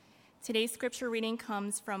Today's scripture reading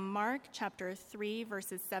comes from Mark chapter 3,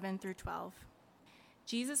 verses 7 through 12.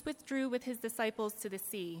 Jesus withdrew with his disciples to the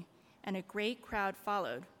sea, and a great crowd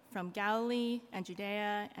followed from Galilee and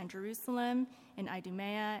Judea and Jerusalem and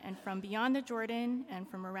Idumea and from beyond the Jordan and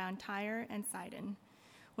from around Tyre and Sidon.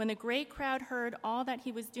 When the great crowd heard all that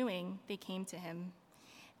he was doing, they came to him.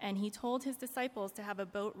 And he told his disciples to have a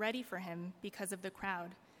boat ready for him because of the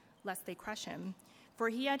crowd, lest they crush him. For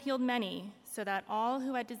he had healed many, so that all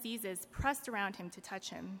who had diseases pressed around him to touch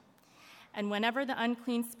him. And whenever the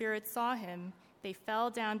unclean spirits saw him, they fell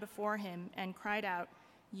down before him and cried out,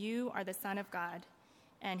 "You are the Son of God."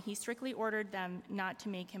 And he strictly ordered them not to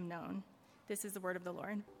make him known. This is the word of the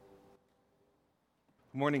Lord.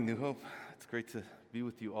 Good morning, New Hope. It's great to be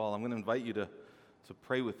with you all. I'm going to invite you to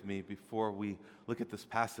pray with me before we look at this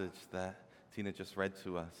passage that Tina just read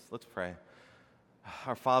to us. Let's pray.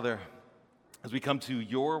 Our Father, as we come to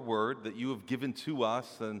your word that you have given to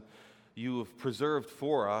us and you have preserved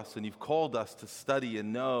for us and you've called us to study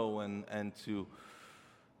and know and to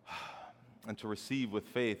receive with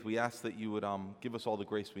faith, we ask that you would give us all the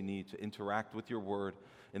grace we need to interact with your word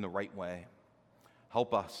in the right way.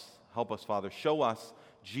 Help us, Father. Show us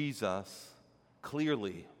Jesus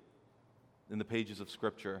clearly in the pages of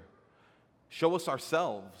Scripture. Show us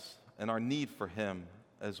ourselves and our need for him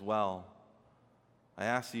as well. I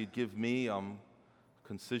ask that you'd give me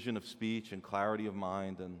concision of speech and clarity of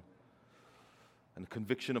mind and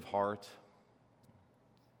conviction of heart.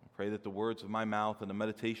 I pray that the words of my mouth and the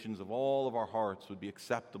meditations of all of our hearts would be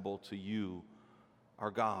acceptable to you, our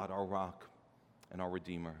God, our rock, and our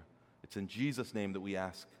Redeemer. It's in Jesus' name that we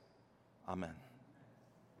ask. Amen.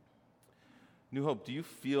 New Hope, do you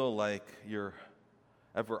feel like you're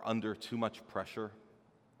ever under too much pressure?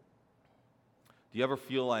 Do you ever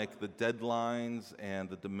feel like the deadlines and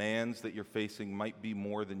the demands that you're facing might be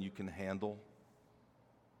more than you can handle?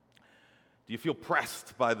 Do you feel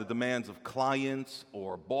pressed by the demands of clients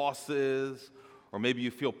or bosses? Or maybe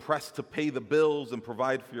you feel pressed to pay the bills and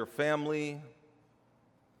provide for your family?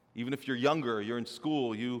 Even if you're younger, you're in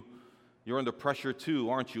school, you're under pressure too,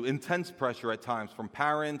 aren't you? Intense pressure at times from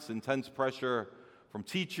parents, intense pressure from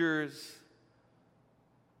teachers.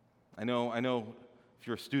 I know if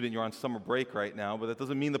you're a student, you're on summer break right now, but that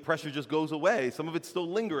doesn't mean the pressure just goes away. Some of it's still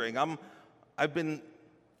lingering. I've been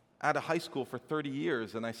out of high school for 30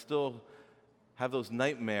 years, and I still have those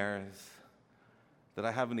nightmares that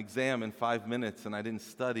I have an exam in 5 minutes and I didn't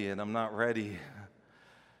study and I'm not ready.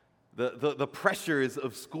 The pressures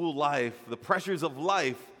of school life, the pressures of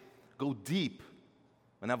life go deep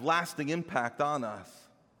and have lasting impact on us.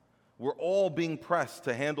 We're all being pressed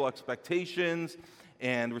to handle expectations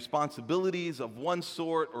and responsibilities of one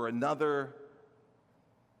sort or another.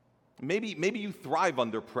 Maybe you thrive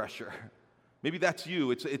under pressure. Maybe that's you.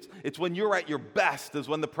 It's when you're at your best is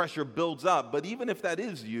when the pressure builds up. But even if that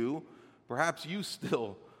is you, perhaps you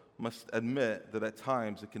still must admit that at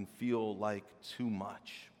times it can feel like too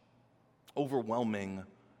much. Overwhelming,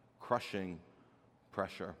 crushing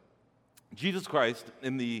pressure. Jesus Christ,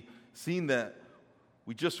 in the scene that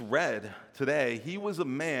we just read today, he was a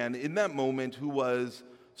man in that moment who was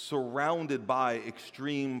surrounded by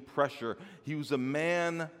extreme pressure. He was a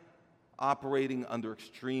man operating under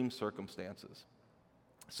extreme circumstances.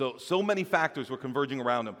 So many factors were converging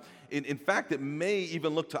around him. In fact, it may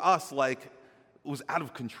even look to us like it was out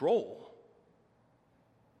of control.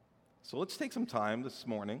 So let's take some time this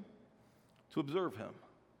morning to observe him.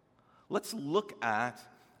 Let's look at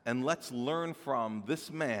and let's learn from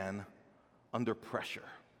this man under pressure.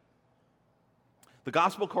 The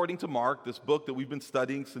Gospel according to Mark, this book that we've been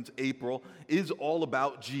studying since April, is all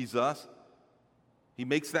about Jesus. He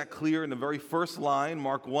makes that clear in the very first line.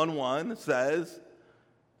 Mark 1:1 says,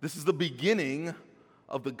 this is the beginning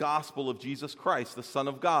of the gospel of Jesus Christ, the Son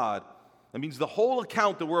of God. That means the whole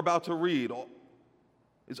account that we're about to read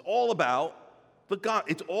is all about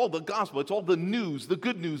it's all the gospel. It's all the news, the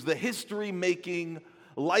good news, the history-making,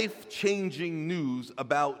 life-changing news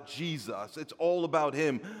about Jesus. It's all about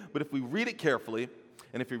him. But if we read it carefully,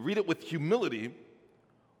 and if we read it with humility,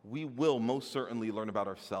 we will most certainly learn about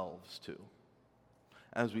ourselves too.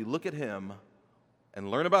 As we look at him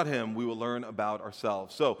and learn about him, we will learn about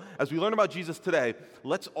ourselves. So, as we learn about Jesus today,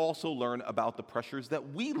 let's also learn about the pressures that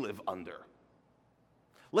we live under.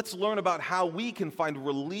 Let's learn about how we can find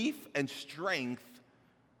relief and strength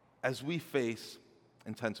as we face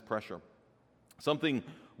intense pressure. Something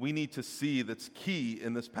we need to see that's key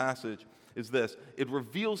in this passage is this. It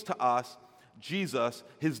reveals to us Jesus,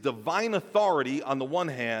 his divine authority on the one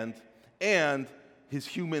hand, and his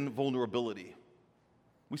human vulnerability.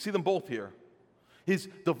 We see them both here. His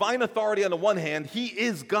divine authority on the one hand, he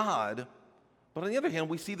is God, But on the other hand,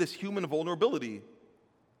 we see this human vulnerability.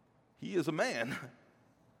 He is a man.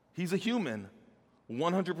 He's a human,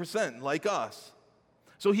 100% like us.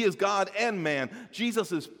 So he is God and man.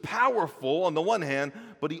 Jesus is powerful on the one hand,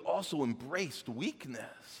 but he also embraced weakness.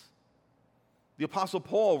 The Apostle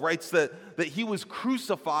Paul writes that he was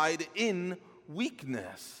crucified in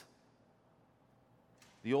weakness.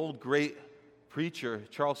 The old great preacher,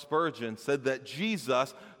 Charles Spurgeon, said that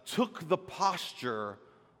Jesus took the posture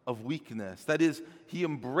of weakness. That is, he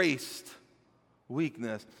embraced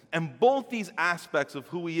weakness. And both these aspects of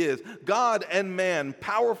who he is, God and man,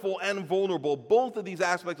 powerful and vulnerable, both of these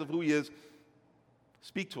aspects of who he is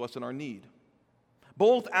speak to us in our need.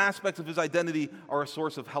 Both aspects of his identity are a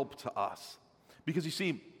source of help to us. Because you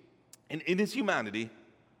see, in his humanity,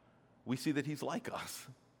 we see that he's like us.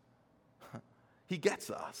 He gets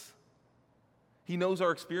us. He knows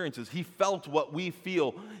our experiences. He felt what we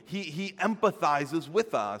feel. He empathizes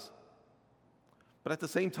with us. But at the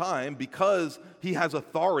same time, because he has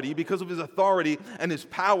authority, because of his authority and his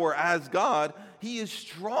power as God, he is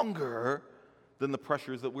stronger than the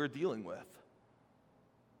pressures that we're dealing with.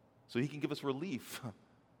 So he can give us relief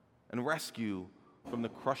and rescue from the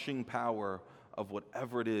crushing power of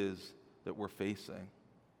whatever it is that we're facing.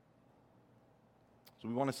 So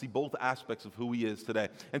we want to see both aspects of who he is today.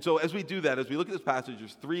 And so as we do that, as we look at this passage,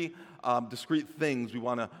 there's three discrete things we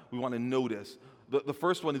want to notice. The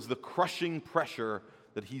first one is the crushing pressure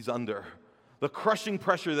that he's under. The crushing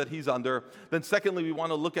pressure that he's under. Then secondly, we want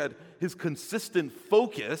to look at his consistent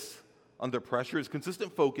focus under pressure, his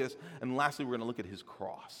consistent focus. And lastly, we're going to look at his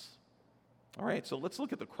cross. All right, so let's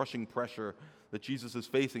look at the crushing pressure that Jesus is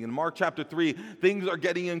facing. In Mark chapter 3, things are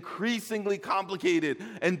getting increasingly complicated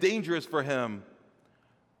and dangerous for him.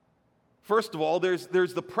 First of all, there's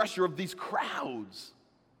the pressure of these crowds.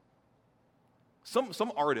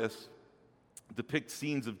 Some artists depict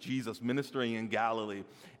scenes of Jesus ministering in Galilee,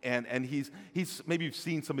 and he's maybe you've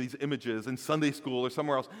seen some of these images in Sunday school or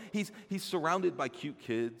somewhere else. He's surrounded by cute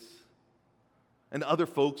kids, and other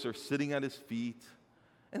folks are sitting at his feet,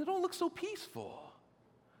 and it all looks so peaceful.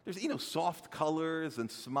 There's soft colors and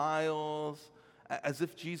smiles, as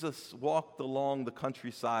if Jesus walked along the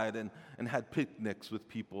countryside and had picnics with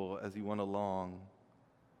people as he went along.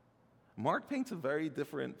 Mark paints a very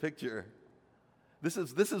different picture. This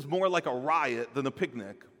is more like a riot than a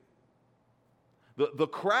picnic. The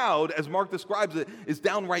crowd, as Mark describes it, is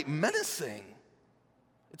downright menacing.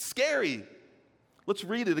 It's scary. Let's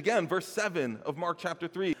read it again, verse 7 of Mark chapter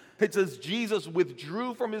 3. It says, Jesus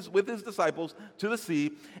withdrew with his disciples to the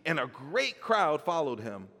sea, and a great crowd followed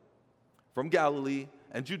him from Galilee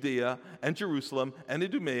and Judea and Jerusalem and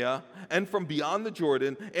Idumea and from beyond the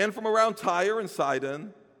Jordan and from around Tyre and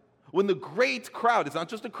Sidon. When the great crowd, it's not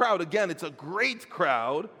just a crowd, again, it's a great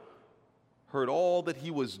crowd, heard all that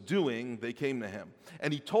he was doing, they came to him.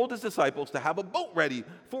 And he told his disciples to have a boat ready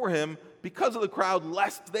for him because of the crowd,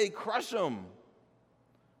 lest they crush him.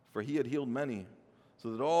 For he had healed many,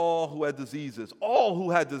 so that all who had diseases,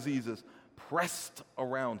 pressed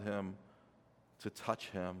around him to touch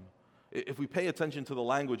him. If we pay attention to the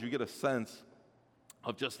language, we get a sense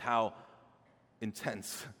of just how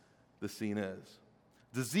intense the scene is.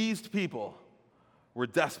 Diseased people were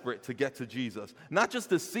desperate to get to Jesus, not just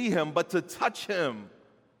to see him, but to touch him.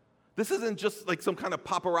 This isn't just like some kind of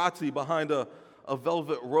paparazzi behind a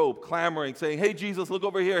velvet rope clamoring, saying, "Hey, Jesus, look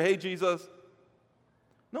over here. Hey, Jesus."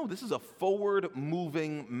 No, this is a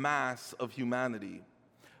forward-moving mass of humanity.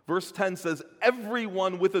 Verse 10 says,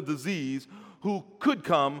 everyone with a disease who could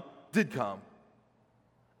come, did come.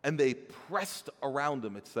 And they pressed around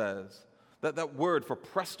him, it says. That word for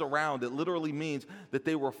pressed around, it literally means that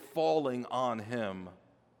they were falling on him.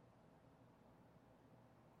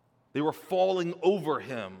 They were falling over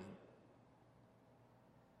him.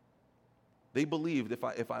 They believed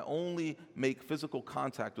if I only make physical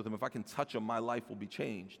contact with him, if I can touch him, my life will be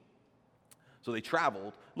changed. So they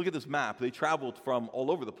traveled. Look at this map. They traveled from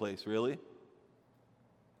all over the place, really.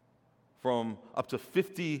 From up to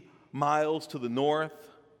 50 miles to the north,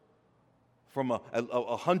 from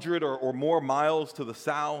 100 or more miles to the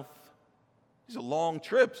south. These are long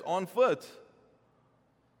trips on foot.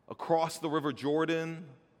 Across the River Jordan.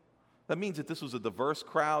 That means that this was a diverse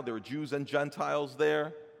crowd. There were Jews and Gentiles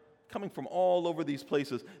there, coming from all over these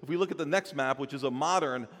places. If we look at the next map, which is a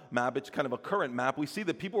modern map, it's kind of a current map, we see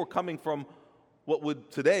that people were coming from what would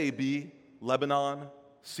today be Lebanon,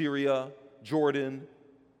 Syria, Jordan,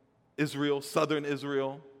 Israel, southern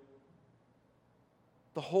Israel,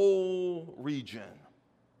 the whole region.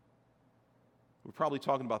 We're probably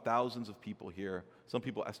talking about thousands of people here. Some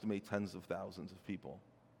people estimate tens of thousands of people.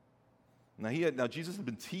 Now Jesus had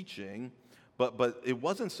been teaching, But it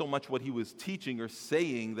wasn't so much what he was teaching or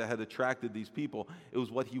saying that had attracted these people. It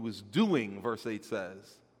was what he was doing, verse 8 says.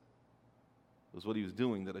 It was what he was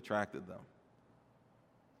doing that attracted them.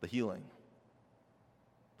 The healing,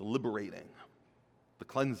 the liberating, the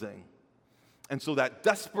cleansing. And so that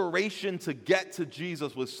desperation to get to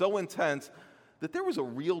Jesus was so intense that there was a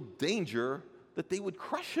real danger that they would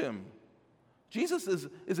crush him. Jesus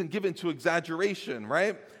isn't given to exaggeration,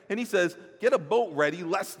 right? And he says, get a boat ready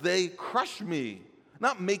lest they crush me.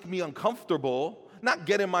 Not make me uncomfortable, not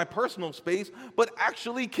get in my personal space, but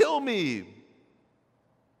actually kill me.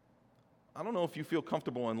 I don't know if you feel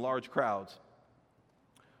comfortable in large crowds,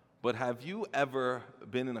 but have you ever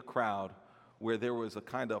been in a crowd where there was a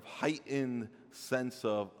kind of heightened sense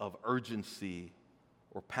of urgency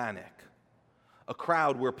or panic? A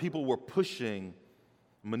crowd where people were pushing,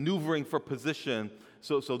 maneuvering for position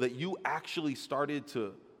so that you actually started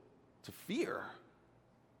to fear.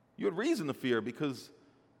 You had reason to fear because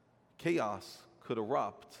chaos could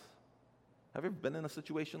erupt. Have you ever been in a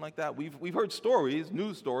situation like that? We've heard stories,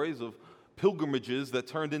 news stories of pilgrimages that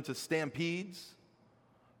turned into stampedes,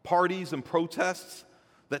 parties and protests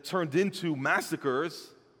that turned into massacres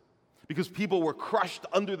because people were crushed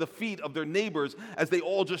under the feet of their neighbors as they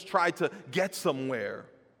all just tried to get somewhere.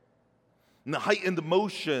 And the heightened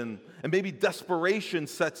emotion and maybe desperation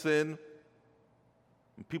sets in,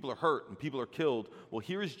 and people are hurt and people are killed. Well,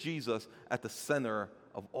 here is Jesus at the center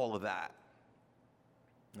of all of that.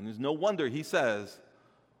 And there's no wonder he says,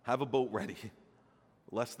 have a boat ready,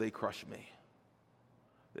 lest they crush me.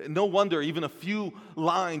 No wonder, even a few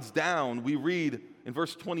lines down, we read in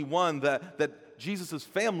verse 21 that Jesus'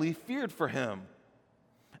 family feared for him.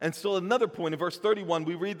 And still another point, in verse 31,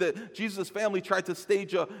 we read that Jesus' family tried to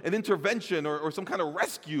stage an intervention or some kind of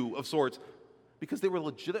rescue of sorts because they were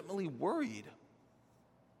legitimately worried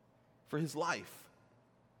for his life.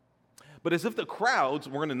 But as if the crowds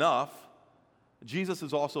weren't enough, Jesus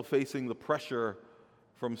is also facing the pressure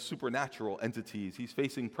from supernatural entities. He's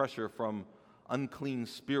facing pressure from unclean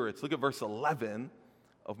spirits. Look at verse 11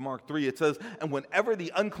 of Mark 3. It says, and whenever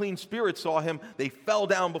the unclean spirits saw him, they fell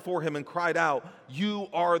down before him and cried out, you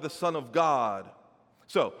are the Son of God.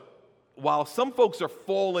 So, while some folks are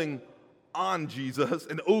falling on Jesus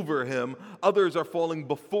and over him, others are falling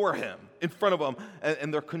before him, in front of him,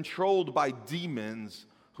 and they're controlled by demons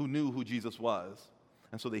who knew who Jesus was.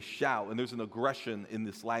 And so they shout, and there's an aggression in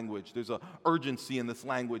this language. There's an urgency in this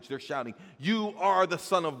language. They're shouting, you are the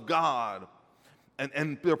Son of God.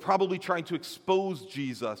 And they're probably trying to expose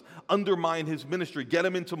Jesus, undermine his ministry, get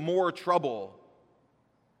him into more trouble.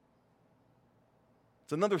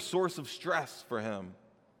 It's another source of stress for him.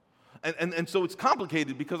 And so it's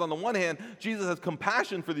complicated because on the one hand, Jesus has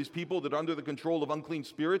compassion for these people that are under the control of unclean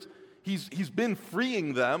spirits. He's been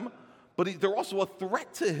freeing them, but they're also a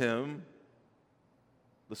threat to him.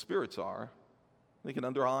 The spirits are. They can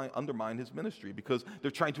undermine his ministry because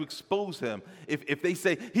they're trying to expose him. If they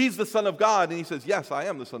say, he's the Son of God, and he says, yes, I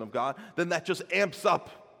am the Son of God, then that just amps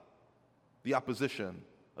up the opposition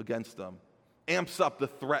against them, amps up the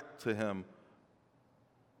threat to him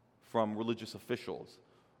from religious officials.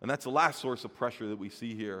 And that's the last source of pressure that we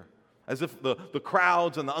see here. As if the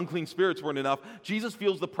crowds and the unclean spirits weren't enough, Jesus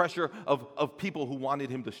feels the pressure of people who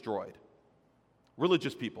wanted him destroyed.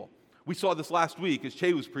 Religious people. We saw this last week as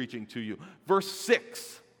Che was preaching to you. Verse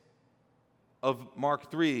 6 of Mark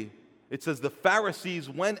 3, it says, the Pharisees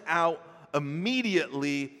went out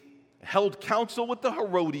immediately, held counsel with the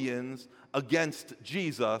Herodians against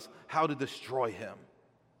Jesus, how to destroy him.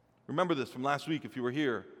 Remember this from last week if you were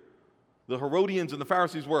here. The Herodians and the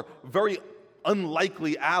Pharisees were very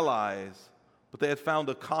unlikely allies, but they had found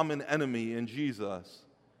a common enemy in Jesus.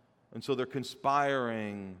 And so they're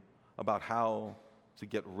conspiring about how to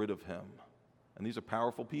get rid of him. And these are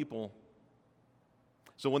powerful people.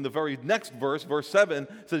 So when the very next verse, verse 7,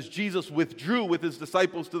 says Jesus withdrew with his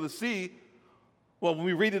disciples to the sea, well, when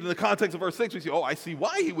we read it in the context of verse 6, we see, oh, I see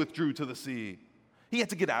why he withdrew to the sea. He had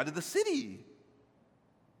to get out of the city.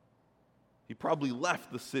 He probably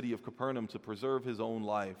left the city of Capernaum to preserve his own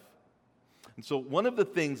life. And so one of the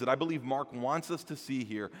things that I believe Mark wants us to see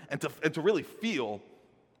here and to really feel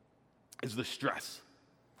is the stress,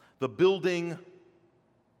 the building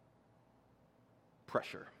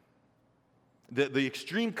pressure, the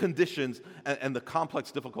extreme conditions and the complex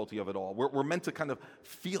difficulty of it all. We're meant to kind of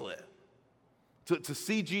feel it, to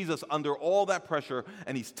see Jesus under all that pressure,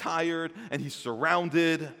 and he's tired and he's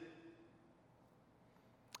surrounded.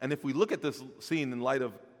 And if we look at this scene in light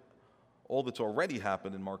of all that's already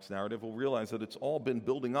happened in Mark's narrative, we'll realize that it's all been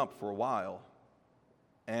building up for a while.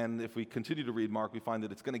 And if we continue to read Mark, we find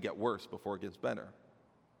that it's going to get worse before it gets better.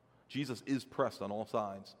 Jesus is pressed on all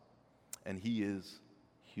sides. and he is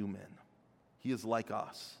human. He is like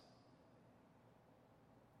us.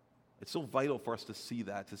 It's so vital for us to see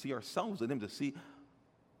that, to see ourselves in him, to see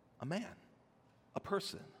a man, a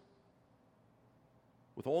person,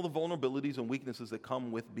 with all the vulnerabilities and weaknesses that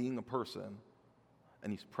come with being a person,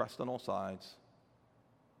 and he's pressed on all sides.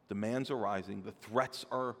 Demands are rising, the threats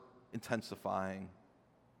are intensifying.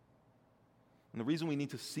 And the reason we need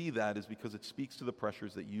to see that is because it speaks to the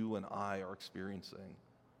pressures that you and I are experiencing.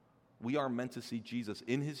 We are meant to see Jesus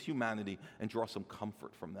in his humanity and draw some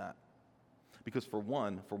comfort from that. Because for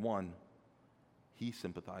one, he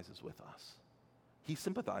sympathizes with us. He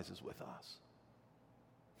sympathizes with us.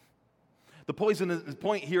 The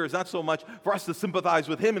point here is not so much for us to sympathize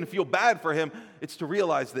with him and feel bad for him. It's to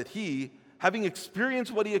realize that he, having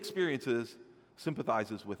experienced what he experiences,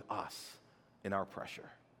 sympathizes with us in our pressure.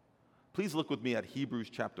 Please look with me at Hebrews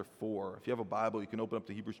chapter 4. If you have a Bible, you can open up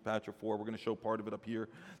to Hebrews chapter 4. We're going to show part of it up here.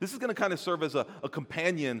 This is going to kind of serve as a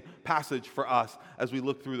companion passage for us as we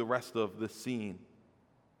look through the rest of this scene.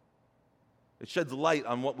 It sheds light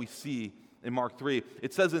on what we see in Mark 3.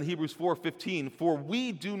 It says in Hebrews 4:15, "For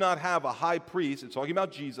we do not have a high priest," it's talking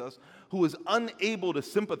about Jesus, "who is unable to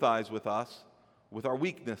sympathize with us, with our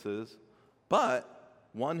weaknesses, but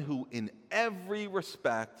one who in every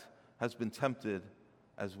respect has been tempted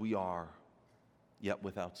as we are, yet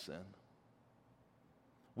without sin."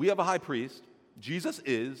 We have a high priest. Jesus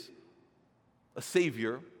is a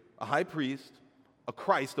Savior, a high priest, a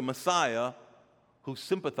Christ, a Messiah who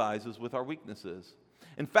sympathizes with our weaknesses.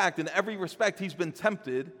 In fact, in every respect, he's been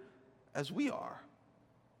tempted as we are.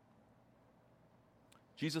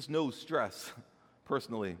 Jesus knows stress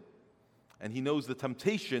personally, and he knows the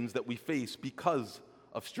temptations that we face because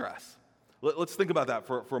of stress. Let's think about that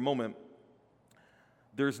for a moment.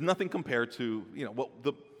 There's nothing compared to,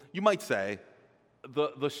 you might say,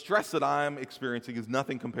 the stress that I'm experiencing is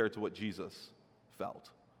nothing compared to what Jesus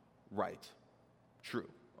felt. Right.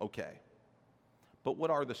 True. Okay. But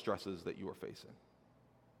what are the stresses that you are facing?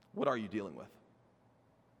 What are you dealing with?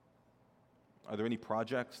 Are there any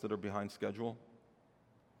projects that are behind schedule?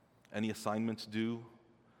 Any assignments due?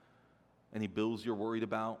 Any bills you're worried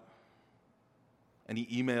about? Any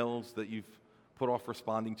emails that you've put off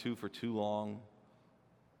responding to for too long?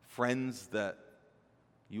 Friends that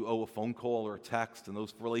you owe a phone call or a text, and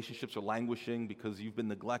those relationships are languishing because you've been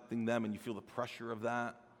neglecting them and you feel the pressure of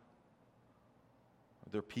that? Are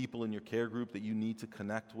there people in your care group that you need to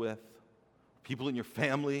connect with? People in your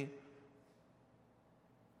family?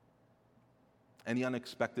 Any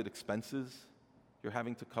unexpected expenses you're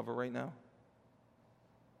having to cover right now?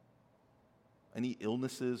 Any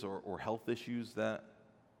illnesses or health issues that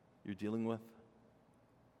you're dealing with?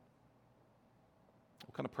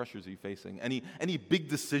 What kind of pressures are you facing? Any big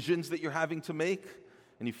decisions that you're having to make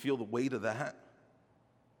and you feel the weight of that?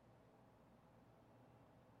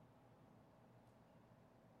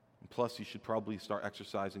 And plus, you should probably start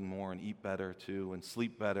exercising more and eat better too and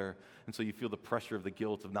sleep better, and so you feel the pressure of the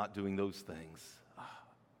guilt of not doing those things.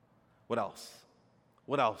 What else?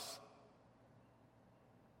 What else?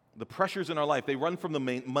 The pressures in our life, they run from the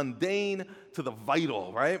mundane to the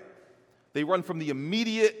vital, right? They run from the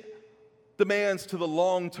immediate demands to the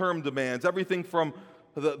long-term demands, everything from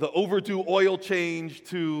the overdue oil change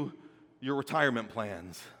to your retirement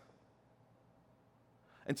plans.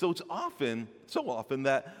 And so it's so often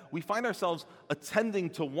that we find ourselves attending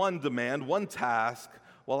to one demand, one task,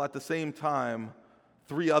 while at the same time,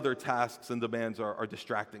 3 other tasks and demands are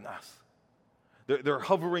distracting us. They're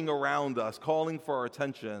hovering around us, calling for our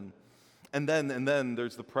attention. And then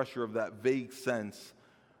there's the pressure of that vague sense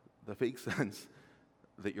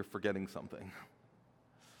that you're forgetting something.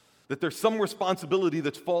 That there's some responsibility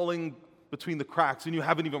that's falling between the cracks and you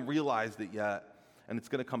haven't even realized it yet. And it's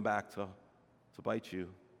going to come back to bite you.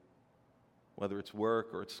 Whether it's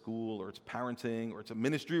work or it's school or it's parenting or it's a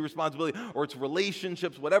ministry responsibility or it's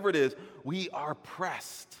relationships, whatever it is, we are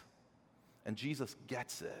pressed. And Jesus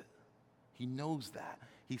gets it. He knows that.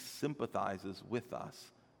 He sympathizes with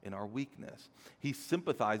us in our weakness. He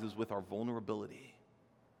sympathizes with our vulnerability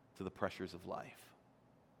to the pressures of life.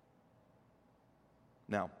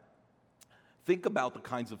 Now, think about the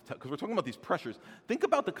kinds of, because we're talking about these pressures, think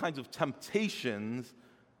about the kinds of temptations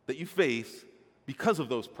that you face because of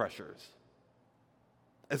those pressures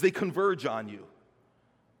as they converge on you. Do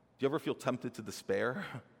you ever feel tempted to despair?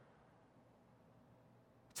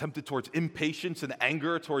 Tempted towards impatience and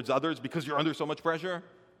anger towards others because you're under so much pressure?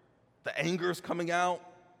 The anger is coming out.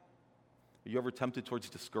 Are you ever tempted towards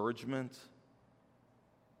discouragement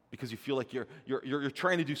because you feel like you're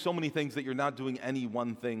trying to do so many things that you're not doing any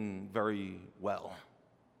one thing very well?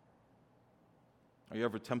 Are you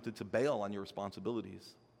ever tempted to bail on your responsibilities?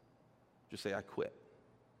 just say, I quit.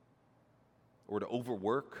 Or to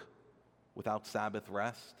overwork without Sabbath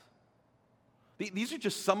rest. These are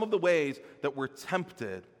just some of the ways that we're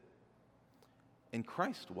tempted. And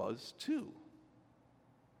Christ was too.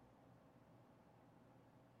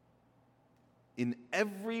 In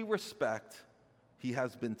every respect, he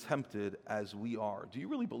has been tempted as we are. Do you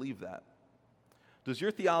really believe that? Does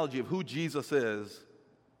your theology of who Jesus is,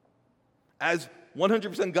 as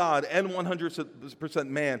 100% God and 100%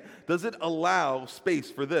 man, does it allow space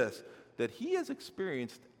for this? That he has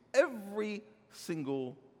experienced every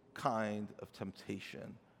single kind of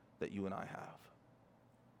temptation that you and I have?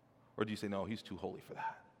 Or do you say, no, he's too holy for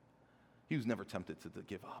that? He was never tempted to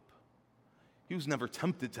give up. He was never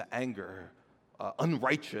tempted to anger,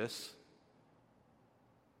 unrighteous,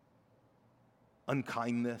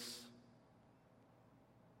 unkindness.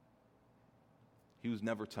 He was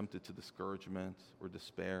never tempted to discouragement or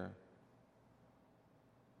despair.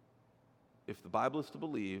 If the Bible is to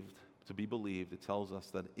be believed, it tells us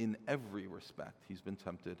that in every respect he's been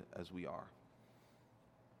tempted as we are.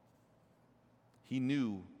 He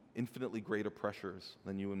knew infinitely greater pressures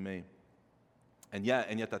than you and me. And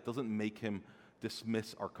yet that doesn't make him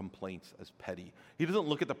dismiss our complaints as petty. He doesn't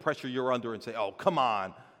look at the pressure you're under and say, oh, come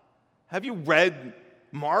on. Have you read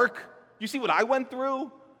Mark? You see what I went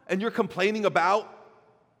through? And you're complaining about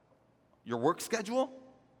your work schedule?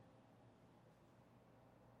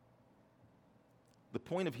 The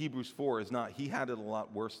point of Hebrews 4 is not, he had it a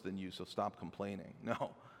lot worse than you, so stop complaining.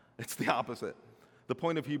 No, it's the opposite. The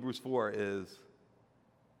point of Hebrews 4 is,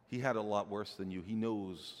 he had it a lot worse than you. He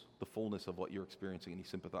knows the fullness of what you're experiencing, and he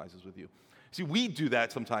sympathizes with you. See, we do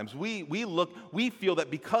that sometimes. We feel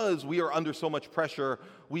that because we are under so much pressure,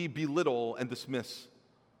 we belittle and dismiss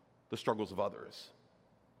the struggles of others.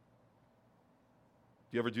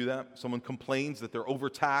 Do you ever do that? Someone complains that they're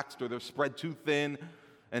overtaxed or they're spread too thin,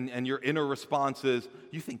 and your inner response is,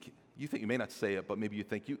 you think you may not say it, but maybe you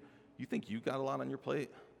think you got a lot on your plate?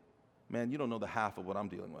 Man, you don't know the half of what I'm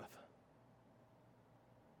dealing with.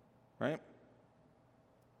 Right?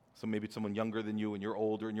 So maybe it's someone younger than you and you're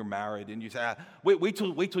older and you're married and you say, wait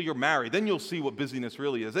till you're married, then you'll see what busyness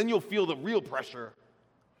really is. Then you'll feel the real pressure.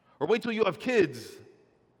 Or wait till you have kids.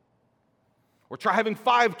 Or try having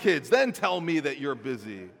 5 kids, then tell me that you're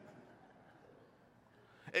busy.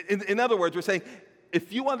 In other words, we're saying,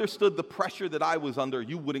 if you understood the pressure that I was under,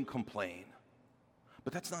 you wouldn't complain.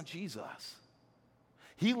 But that's not Jesus.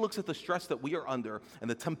 He looks at the stress that we are under and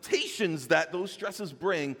the temptations that those stresses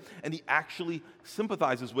bring, and he actually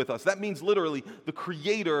sympathizes with us. That means literally the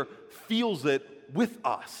Creator feels it with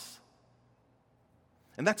us.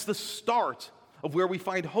 And that's the start of where we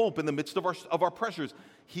find hope in the midst of our pressures.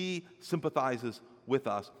 He sympathizes with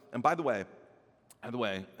us. And by the way,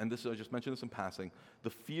 and this I just mentioned this in passing,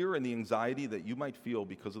 the fear and the anxiety that you might feel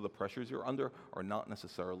because of the pressures you're under are not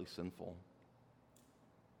necessarily sinful.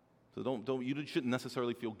 So you shouldn't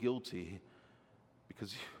necessarily feel guilty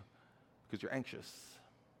because you're anxious.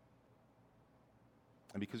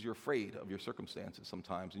 And because you're afraid of your circumstances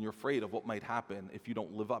sometimes, and you're afraid of what might happen if you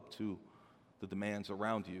don't live up to the demands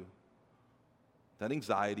around you. That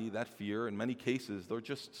anxiety, that fear, in many cases, they're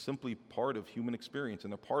just simply part of human experience,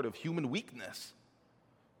 and they're part of human weakness.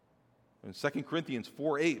 In 2 Corinthians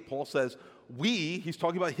 4:8, Paul says, he's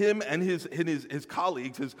talking about him and his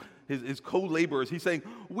colleagues, his co-laborers. He's saying,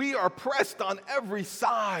 we are pressed on every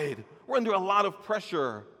side. We're under a lot of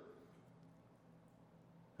pressure.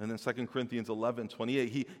 And then 2 Corinthians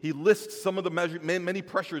 11:28, he lists some of the many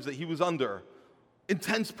pressures that he was under.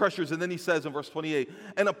 Intense pressures, and then he says in verse 28,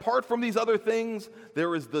 and apart from these other things,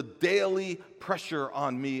 there is the daily pressure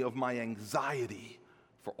on me of my anxiety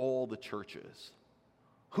for all the churches.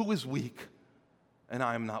 Who is weak, and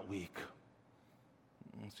I am not weak?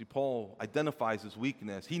 See, Paul identifies his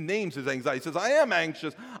weakness. He names his anxiety. He says, I am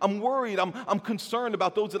anxious. I'm worried. I'm concerned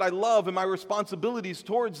about those that I love and my responsibilities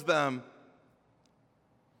towards them.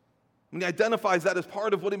 And he identifies that as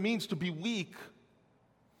part of what it means to be weak.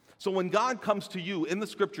 So when God comes to you in the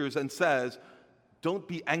scriptures and says, don't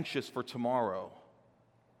be anxious for tomorrow.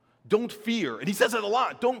 Don't fear. And he says it a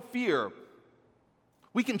lot. Don't fear.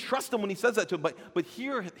 We can trust him when he says that to him, but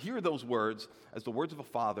hear those words as the words of a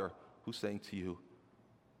father who's saying to you,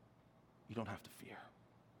 you don't have to fear.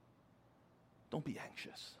 Don't be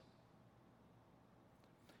anxious.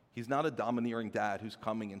 He's not a domineering dad who's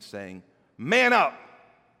coming and saying, man up,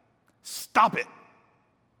 stop it.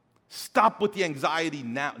 Stop with the anxiety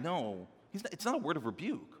now. No, it's not a word of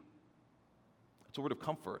rebuke. It's a word of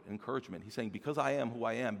comfort and encouragement. He's saying, because I am who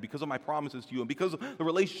I am, because of my promises to you, and because of the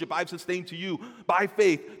relationship I've sustained to you by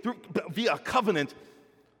faith, via covenant,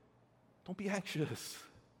 don't be anxious.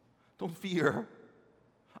 Don't fear.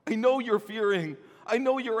 I know you're fearing. I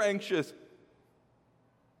know you're anxious.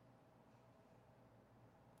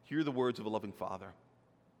 Hear the words of a loving Father.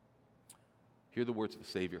 Hear the words of a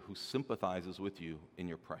Savior who sympathizes with you in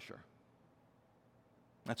your pressure.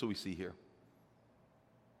 That's what we see here.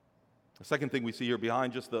 The second thing we see here,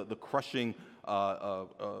 behind just the crushing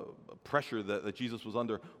pressure that Jesus was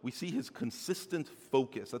under, we see his consistent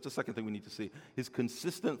focus. That's the second thing we need to see, his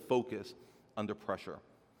consistent focus under pressure.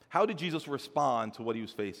 How did Jesus respond to what he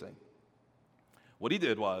was facing? What he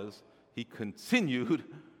did was he continued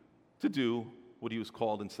to do what he was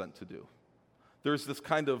called and sent to do. There's this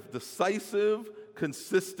kind of decisive,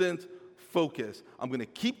 consistent focus. I'm going to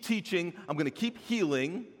keep teaching. I'm going to keep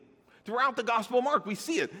healing. Throughout the Gospel of Mark, we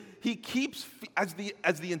see it. He keeps, as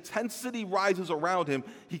the intensity rises around him,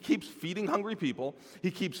 he keeps feeding hungry people. He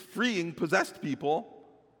keeps freeing possessed people,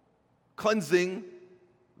 cleansing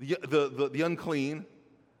the unclean.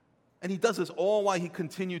 And he does this all while he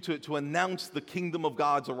continued to announce the kingdom of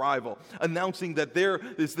God's arrival, announcing that there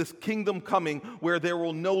is this kingdom coming where there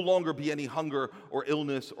will no longer be any hunger or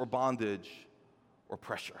illness or bondage or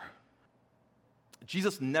pressure.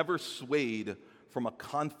 Jesus never swayed from a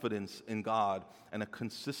confidence in God and a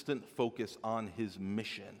consistent focus on his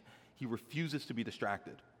mission. He refuses to be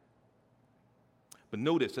distracted. But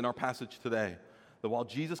notice in our passage today that while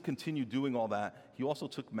Jesus continued doing all that, he also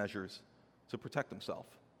took measures to protect himself.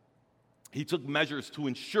 He took measures to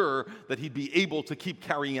ensure that he'd be able to keep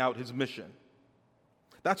carrying out his mission.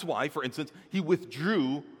 That's why, for instance, he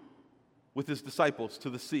withdrew with his disciples to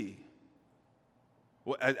the sea.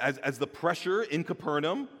 As the pressure in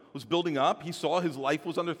Capernaum was building up, he saw his life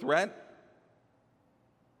was under threat.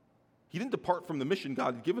 He didn't depart from the mission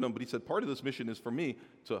God had given him, but he said, part of this mission is for me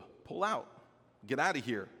to pull out, get out of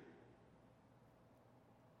here.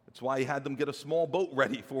 That's why he had them get a small boat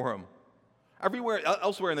ready for him. Everywhere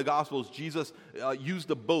elsewhere in the Gospels, Jesus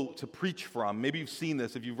used a boat to preach from. Maybe you've seen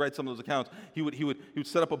this if you've read some of those accounts. He would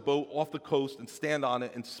set up a boat off the coast and stand on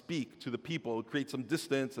it and speak to the people. It would create some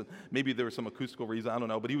distance, and maybe there was some acoustical reason, I don't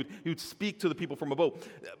know. But he would speak to the people from a boat.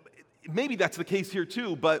 Maybe that's the case here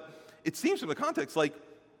too, but it seems from the context like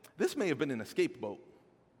this may have been an escape boat.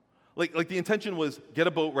 Like the intention was get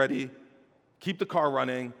a boat ready, keep the car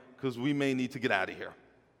running, because we may need to get out of here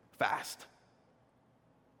fast.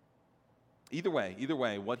 Either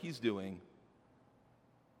way, what he's doing,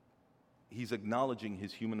 he's acknowledging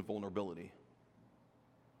his human vulnerability,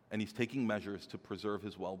 and he's taking measures to preserve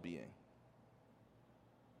his well-being.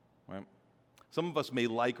 Right? Some of us may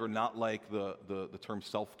like or not like the term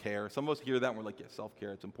self-care. Some of us hear that and we're like, yeah,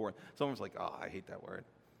 self-care, it's important. Some of us are like, oh, I hate that word.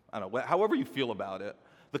 I don't know. However you feel about it,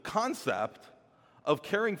 the concept of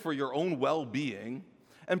caring for your own well-being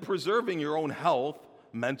and preserving your own health,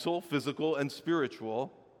 mental, physical, and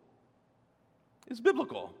spiritual, is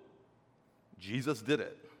biblical. Jesus did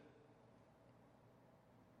it.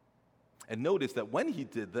 And notice that when he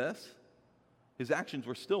did this, his actions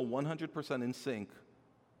were still 100% in sync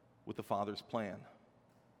with the Father's plan.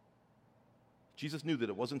 Jesus knew that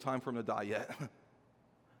it wasn't time for him to die yet.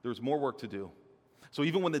 There was more work to do. So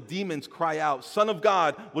even when the demons cry out, Son of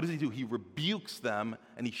God, what does he do? He rebukes them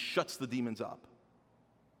and he shuts the demons up.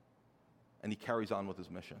 And he carries on with his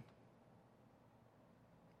mission.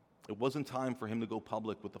 It wasn't time for him to go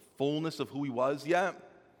public with the fullness of who he was yet.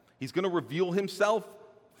 He's going to reveal himself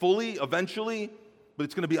fully eventually, but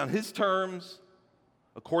it's going to be on his terms,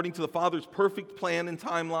 according to the Father's perfect plan and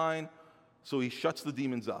timeline. So he shuts the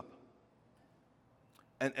demons up.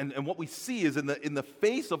 And what we see is in the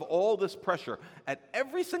face of all this pressure, at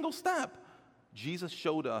every single step, Jesus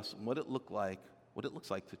showed us what it looks like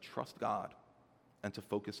to trust God and to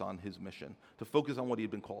focus on his mission, to focus on what he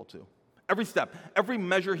had been called to. Every step, every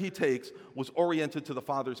measure he takes was oriented to the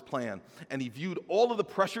Father's plan, and he viewed all of the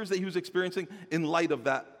pressures that he was experiencing in light of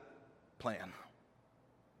that plan.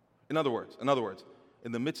 In other words,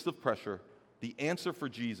 in the midst of pressure, the answer for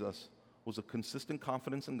Jesus was a consistent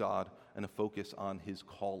confidence in God and a focus on his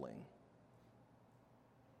calling.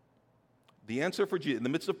 In the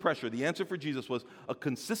midst of pressure, the answer for Jesus was a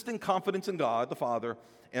consistent confidence in God, the Father,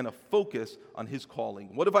 and a focus on his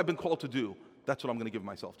calling. What have I been called to do? That's what I'm going to give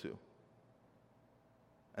myself to.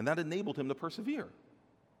 And that enabled him to persevere.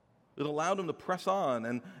 It allowed him to press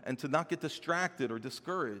on and to not get distracted or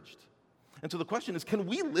discouraged. And so the question is, can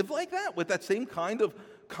we live like that with that same kind of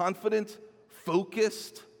confident,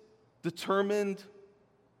 focused, determined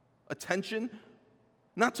attention?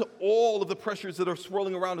 Not to all of the pressures that are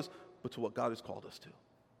swirling around us, but to what God has called us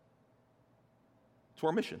to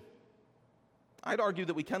our mission. I'd argue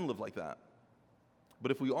that we can live like that. But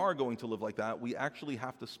if we are going to live like that, we actually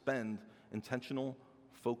have to spend intentional,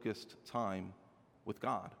 focused time with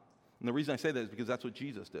God. And the reason I say that is because that's what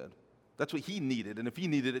Jesus did. That's what he needed, and if he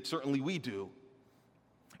needed it, certainly we do.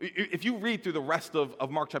 If you read through the rest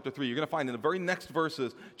of Mark chapter 3, you're going to find in the very next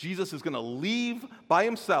verses, Jesus is going to leave by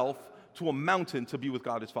himself to a mountain to be with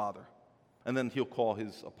God his Father. And then he'll call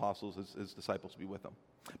his apostles, his disciples to be with him.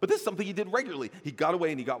 But this is something he did regularly. He got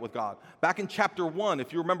away and he got with God. Back in chapter 1,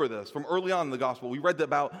 if you remember this, from early on in the gospel, we read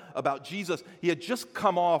about Jesus. He had just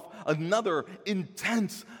come off another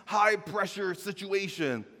intense, high-pressure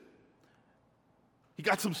situation. He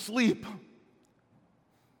got some sleep.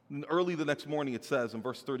 And early the next morning, it says in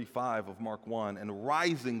verse 35 of Mark 1, and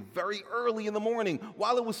rising very early in the morning,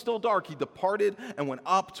 while it was still dark, he departed and went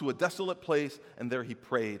up to a desolate place, and there he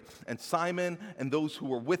prayed. And Simon and those who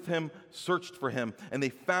were with him searched for him, and they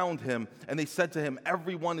found him, and they said to him,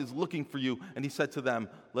 everyone is looking for you. And he said to them,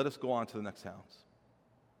 let us go on to the next towns,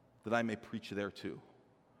 that I may preach there too,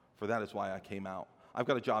 for that is why I came out. I've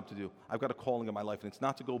got a job to do. I've got a calling in my life, and it's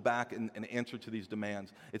not to go back and answer to these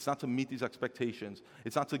demands. It's not to meet these expectations.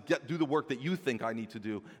 It's not to do the work that you think I need to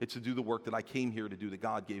do. It's to do the work that I came here to do, that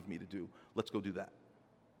God gave me to do. Let's go do that.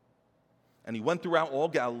 And he went throughout all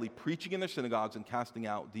Galilee, preaching in their synagogues and casting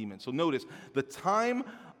out demons. So notice, the time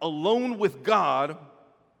alone with God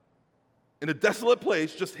in a desolate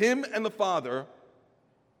place, just him and the Father,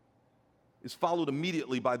 is followed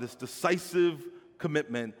immediately by this decisive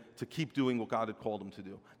commitment to keep doing what God had called him to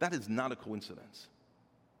do. That is not a coincidence.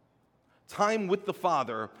 Time with the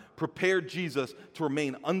Father prepared Jesus to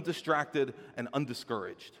remain undistracted and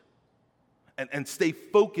undiscouraged and stay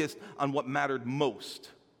focused on what mattered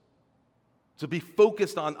most, to be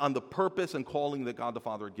focused on the purpose and calling that God the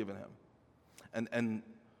Father had given him. And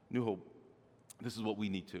New Hope, this is what we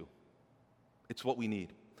need too. It's what we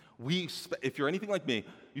need. If you're anything like me,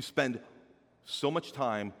 you spend so much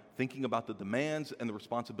time thinking about the demands and the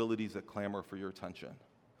responsibilities that clamor for your attention.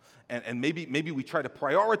 And maybe we try to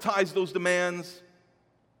prioritize those demands,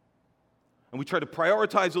 and we try to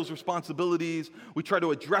prioritize those responsibilities. We try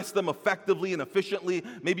to address them effectively and efficiently.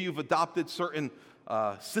 Maybe you've adopted certain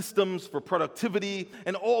systems for productivity,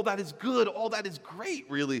 and all that is good, all that is great,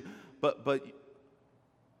 really. But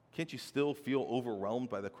can't you still feel overwhelmed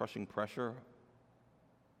by the crushing pressure?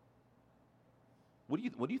 What do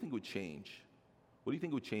you think would change? What do you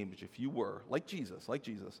think would change if you were, like Jesus,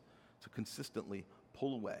 to consistently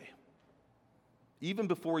pull away? Even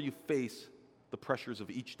before you face the pressures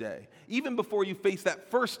of each day, even before you face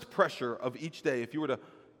that first pressure of each day, if you were to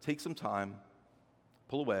take some time,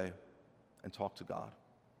 pull away, and talk to God,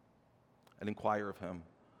 and inquire of him,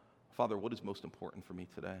 Father, what is most important for me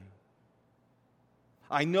today?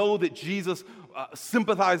 I know that Jesus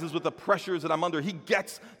sympathizes with the pressures that I'm under. He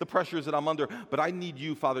gets the pressures that I'm under. But I need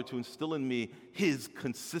you, Father, to instill in me his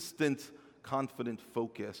consistent, confident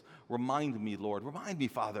focus. Remind me, Lord. Remind me,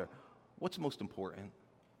 Father, what's most important?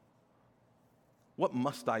 What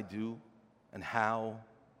must I do and how?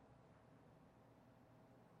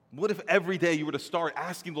 What if every day you were to start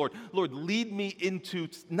asking, Lord, lead me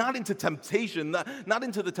not into temptation, not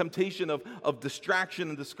into the temptation of distraction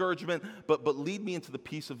and discouragement, but lead me into the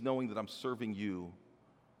peace of knowing that I'm serving you,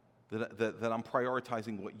 that I'm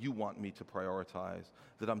prioritizing what you want me to prioritize,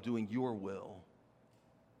 that I'm doing your will.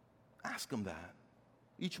 Ask him that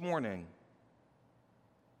each morning,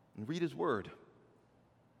 and read his word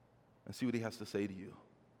and see what he has to say to you.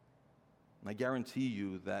 And I guarantee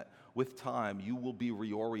you that with time, you will be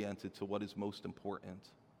reoriented to what is most important.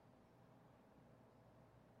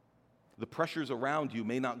 The pressures around you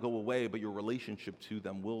may not go away, but your relationship to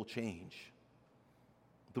them will change.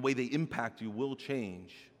 The way they impact you will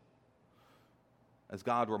change as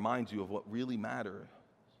God reminds you of what really matters,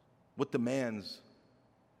 what demands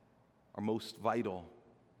are most vital,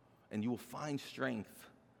 and you will find strength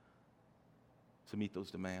to meet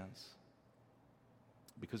those demands.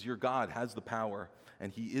 Because your God has the power,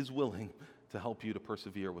 and he is willing to help you to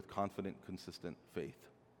persevere with confident, consistent faith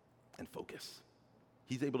and focus.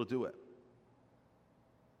 He's able to do it.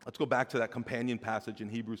 Let's go back to that companion passage in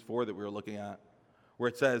Hebrews 4 that we were looking at, where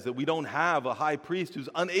it says that we don't have a high priest who's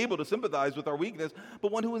unable to sympathize with our weakness,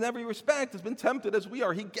 but one who in every respect has been tempted as we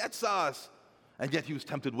are. He gets us, and yet he was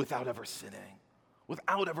tempted without ever sinning,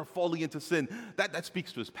 without ever falling into sin. That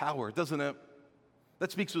speaks to his power, doesn't it?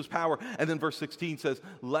 That speaks to his power. And then verse 16 says,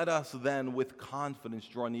 let us then with confidence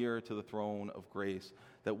draw near to the throne of grace,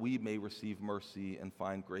 that we may receive mercy and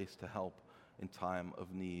find grace to help in time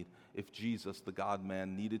of need. If Jesus, the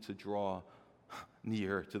God-man, needed to draw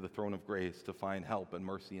near to the throne of grace to find help and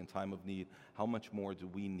mercy in time of need, how much more do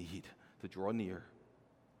we need to draw near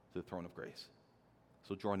to the throne of grace?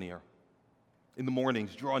 So draw near. In the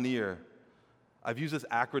mornings, draw near. I've used this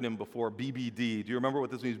acronym before, BBD. Do you remember what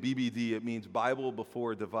this means, BBD? It means Bible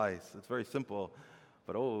before device. It's very simple,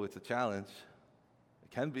 but it's a challenge. It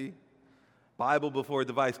can be. Bible before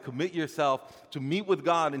device. Commit yourself to meet with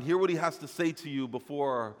God and hear what He has to say to you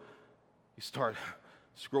before you start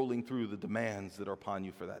scrolling through the demands that are upon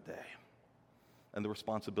you for that day and the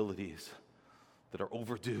responsibilities that are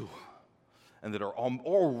overdue and that are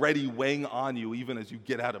already weighing on you even as you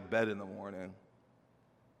get out of bed in the morning.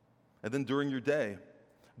 And then during your day,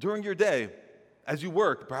 as you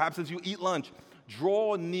work, perhaps as you eat lunch,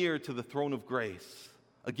 draw near to the throne of grace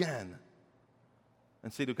again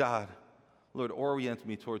and say to God, Lord, orient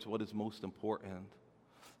me towards what is most important.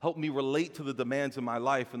 Help me relate to the demands of my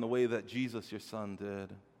life in the way that Jesus, your Son, did.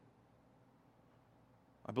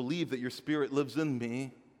 I believe that your Spirit lives in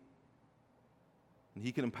me, and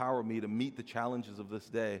He can empower me to meet the challenges of this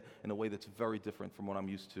day in a way that's very different from what I'm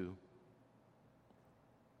used to.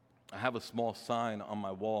 I have a small sign on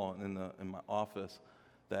my wall in my office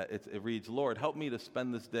that it reads, Lord, help me to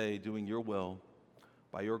spend this day doing your will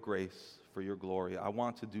by your grace for your glory. I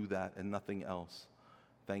want to do that and nothing else.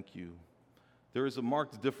 Thank you. There is a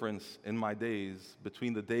marked difference in my days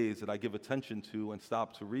between the days that I give attention to and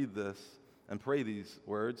stop to read this and pray these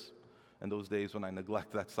words and those days when I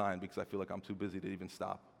neglect that sign because I feel like I'm too busy to even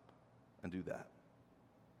stop and do that.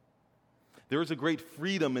 There is a great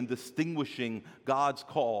freedom in distinguishing God's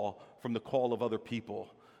call from the call of other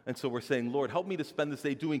people. And so we're saying, Lord, help me to spend this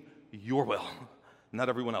day doing your will, not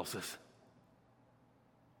everyone else's.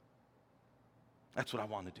 That's what I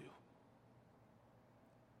want to do.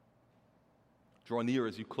 Draw near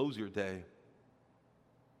as you close your day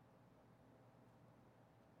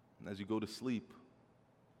and as you go to sleep,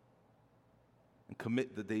 and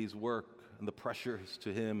commit the day's work and the pressures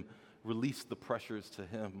to Him. Release the pressures to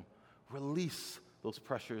Him. Release those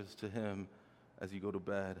pressures to Him as you go to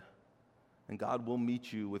bed. And God will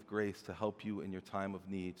meet you with grace to help you in your time of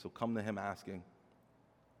need. So come to Him asking.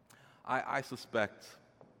 I suspect,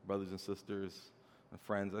 brothers and sisters and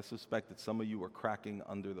friends, I suspect that some of you are cracking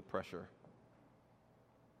under the pressure.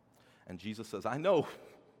 And Jesus says, I know,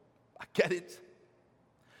 I get it.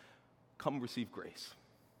 Come receive grace.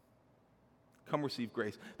 Come receive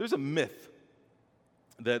grace. There's a myth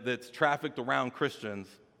that's trafficked around Christians.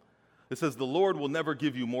 It says the Lord will never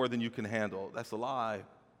give you more than you can handle. That's a lie.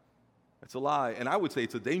 It's a lie. And I would say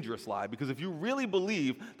it's a dangerous lie, because if you really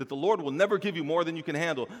believe that the Lord will never give you more than you can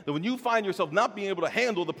handle, then when you find yourself not being able to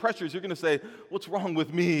handle the pressures, you're going to say, what's wrong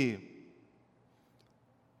with me?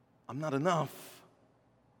 I'm not enough.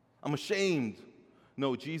 I'm ashamed.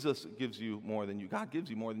 No, Jesus gives you more than God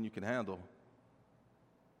gives you more than you can handle.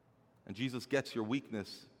 And Jesus gets your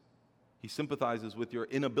weakness. He sympathizes with your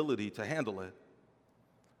inability to handle it.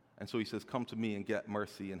 And so He says, come to me and get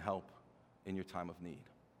mercy and help in your time of need.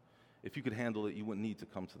 If you could handle it, you wouldn't need to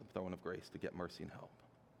come to the throne of grace to get mercy and help.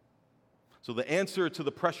 So the answer to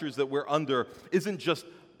the pressures that we're under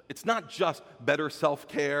it's not just better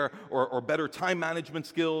self-care or better time management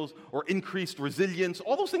skills or increased resilience.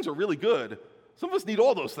 All those things are really good. Some of us need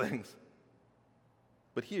all those things.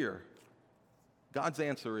 But here, God's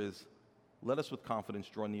answer is, let us with confidence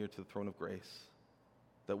draw near to the throne of grace,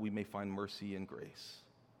 that we may find mercy and grace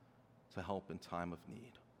to help in time of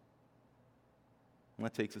need. And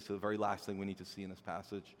that takes us to the very last thing we need to see in this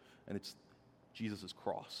passage, and it's Jesus'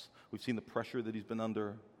 cross. We've seen the pressure that He's been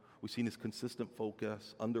under. We've seen His consistent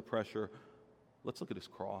focus under pressure. Let's look at His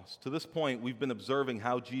cross. To this point, we've been observing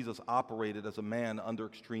how Jesus operated as a man under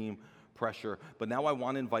extreme pressure. But now I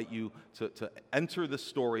want to invite you to enter this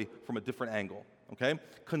story from a different angle, okay?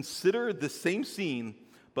 Consider the same scene,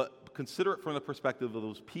 but consider it from the perspective of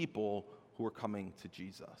those people who are coming to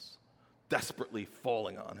Jesus, desperately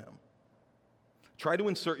falling on Him. Try to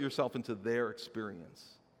insert yourself into their experience,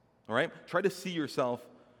 all right? Try to see yourself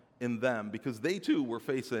in them, because they too were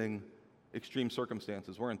facing extreme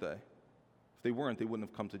circumstances, weren't they? If they weren't, they wouldn't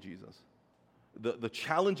have come to Jesus. The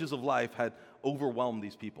challenges of life had overwhelmed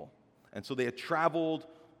these people. And so they had traveled,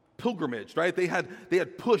 pilgrimaged, right? They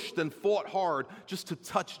had pushed and fought hard just to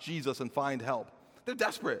touch Jesus and find help. They're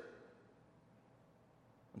desperate.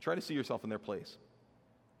 And try to see yourself in their place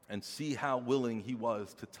and see how willing He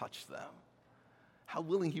was to touch them, how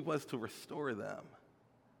willing He was to restore them.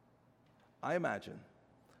 I imagine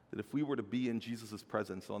that if we were to be in Jesus'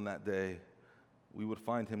 presence on that day, we would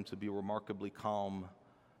find Him to be a remarkably calm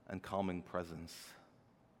and calming presence.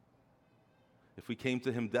 If we came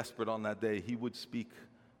to Him desperate on that day, He would speak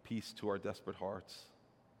peace to our desperate hearts.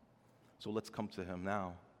 So let's come to Him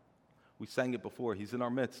now. We sang it before. He's in our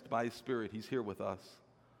midst by His Spirit. He's here with us.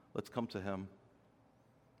 Let's come to Him.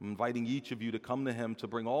 I'm inviting each of you to come to Him to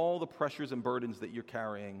bring all the pressures and burdens that you're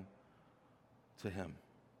carrying, to him.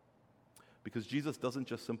 Because Jesus doesn't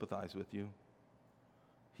just sympathize with you.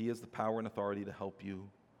 He has the power and authority to help you.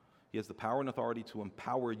 He has the power and authority to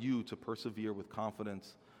empower you to persevere with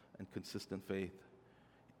confidence and consistent faith.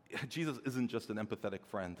 Jesus isn't just an empathetic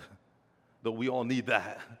friend, though we all need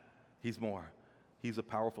that. He's more. He's a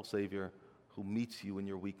powerful Savior who meets you in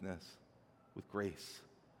your weakness with grace,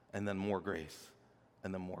 and then more grace,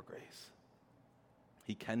 and then more grace.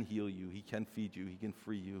 He can heal you. He can feed you. He can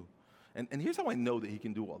free you. And here's how I know that he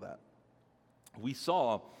can do all that. We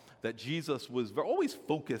saw that Jesus was always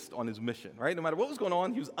focused on his mission, right? No matter what was going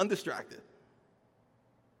on, he was undistracted.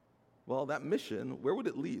 Well, that mission, where would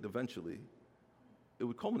it lead eventually? It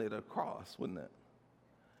would culminate at a cross, wouldn't it?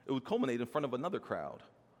 It would culminate in front of another crowd.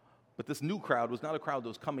 But this new crowd was not a crowd that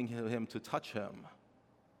was coming to him to touch him,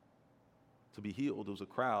 to be healed. It was a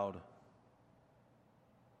crowd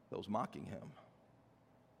that was mocking him.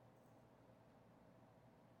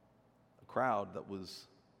 A crowd that was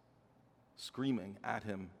screaming at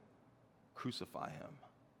him, crucify him.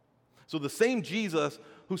 So the same Jesus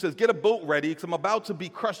who says, get a boat ready because I'm about to be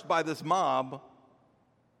crushed by this mob,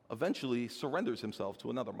 eventually surrenders himself to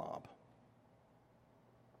another mob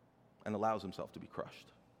and allows himself to be crushed.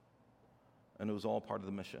 And it was all part of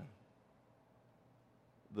the mission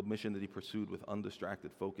that he pursued with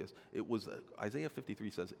undistracted focus. It was, Isaiah 53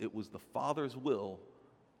 says, it was the Father's will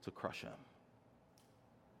to crush him.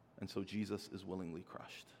 And so Jesus is willingly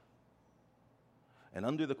crushed. And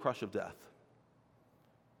under the crush of death,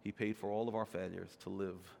 he paid for all of our failures to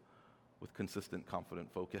live with consistent,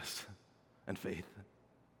 confident focus and faith.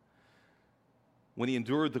 When he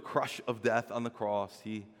endured the crush of death on the cross,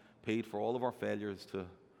 he paid for all of our failures to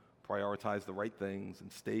prioritize the right things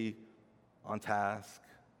and stay on task,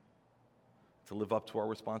 to live up to our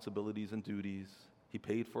responsibilities and duties. He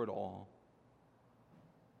paid for it all.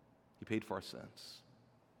 He paid for our sins.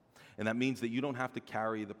 And that means that you don't have to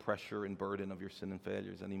carry the pressure and burden of your sin and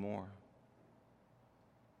failures anymore.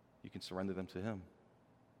 You can surrender them to him.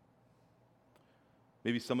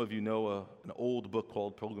 Maybe some of you know an old book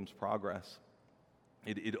called Pilgrim's Progress.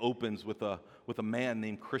 It opens with a man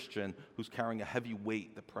named Christian who's carrying a heavy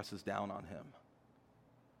weight that presses down on him.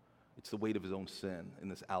 It's the weight of his own sin in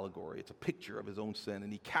this allegory. It's a picture of his own sin,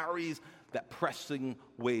 and he carries that pressing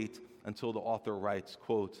weight until the author writes,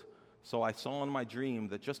 quote, so I saw in my dream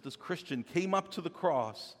that just as Christian came up to the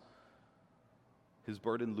cross, his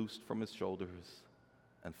burden loosed from his shoulders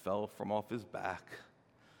and fell from off his back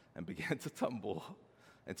and began to tumble,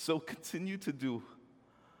 and so continued to do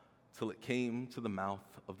till it came to the mouth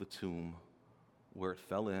of the tomb, where it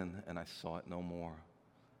fell in, and I saw it no more.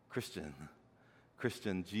 Christian,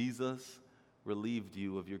 Jesus relieved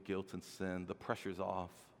you of your guilt and sin. The pressure's off.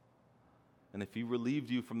 And if he relieved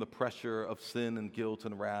you from the pressure of sin and guilt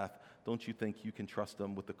and wrath, don't you think you can trust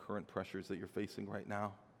him with the current pressures that you're facing right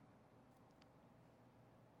now?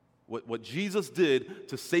 What Jesus did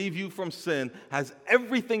to save you from sin has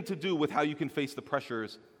everything to do with how you can face the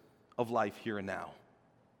pressures of life here and now.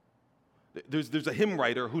 There's a hymn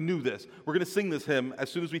writer who knew this. We're going to sing this hymn as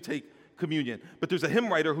soon as we take communion. But there's a hymn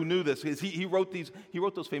writer who knew this. He wrote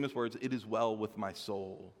those famous words, "It is well with my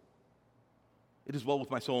soul." It is well with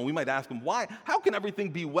my soul. And we might ask him, why? How can everything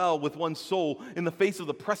be well with one's soul in the face of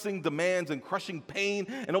the pressing demands and crushing pain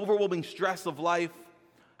and overwhelming stress of life?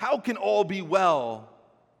 How can all be well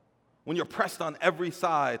when you're pressed on every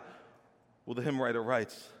side? Well, the hymn writer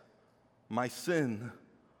writes, my sin,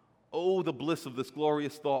 oh, the bliss of this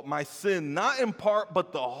glorious thought, my sin, not in part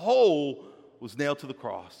but the whole, was nailed to the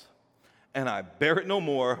cross. And I bear it no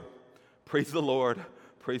more. Praise the Lord,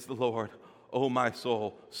 oh my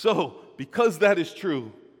soul. So, because that is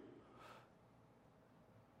true,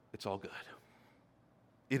 it's all good.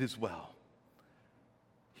 It is well.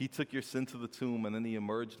 He took your sin to the tomb, and then he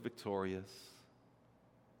emerged victorious.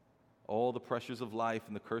 All the pressures of life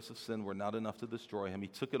and the curse of sin were not enough to destroy him. He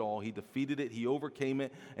took it all, he defeated it, he overcame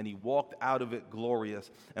it, and he walked out of it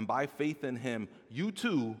glorious. And by faith in him, you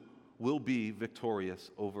too will be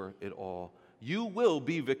victorious over it all. You will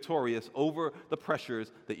be victorious over the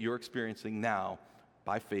pressures that you're experiencing now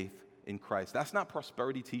by faith in Christ. That's not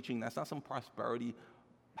prosperity teaching. That's not some prosperity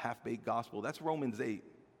half-baked gospel. That's Romans 8,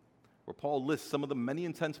 where Paul lists some of the many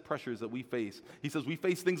intense pressures that we face. He says we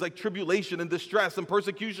face things like tribulation and distress and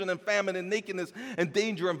persecution and famine and nakedness and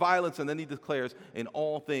danger and violence. And then he declares, in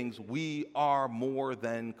all things, we are more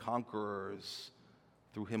than conquerors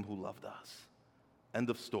through him who loved us. End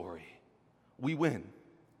of story. We win.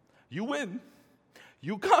 You win.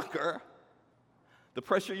 You conquer. The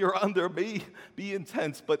pressure you're under may be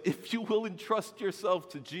intense, but if you will entrust yourself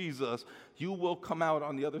to Jesus, you will come out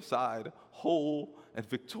on the other side whole and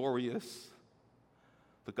victorious.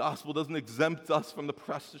 The gospel doesn't exempt us from the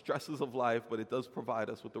stresses of life, but it does provide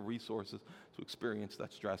us with the resources to experience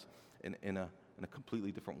that stress in a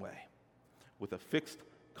completely different way, with a fixed,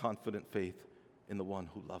 confident faith in the one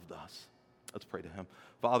who loved us. Let's pray to him.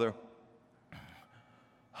 Father,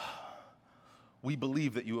 we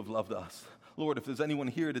believe that you have loved us. Lord, if there's anyone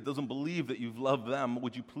here that doesn't believe that you've loved them,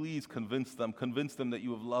 would you please convince them that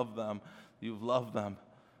you have loved them, you've loved them.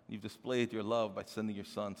 You've displayed your love by sending your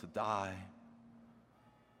son to die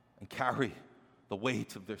and carry the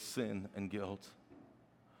weight of their sin and guilt.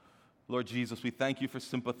 Lord Jesus, we thank you for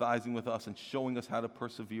sympathizing with us and showing us how to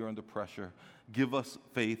persevere under pressure. Give us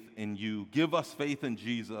faith in you. Give us faith in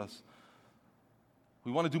Jesus.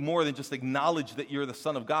 We want to do more than just acknowledge that you're the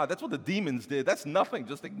Son of God. That's what the demons did. That's nothing,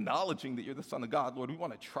 just acknowledging that you're the Son of God. Lord, we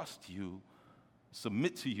want to trust you,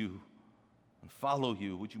 submit to you, and follow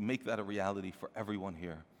you. Would you make that a reality for everyone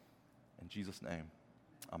here? In Jesus' name,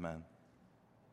 amen.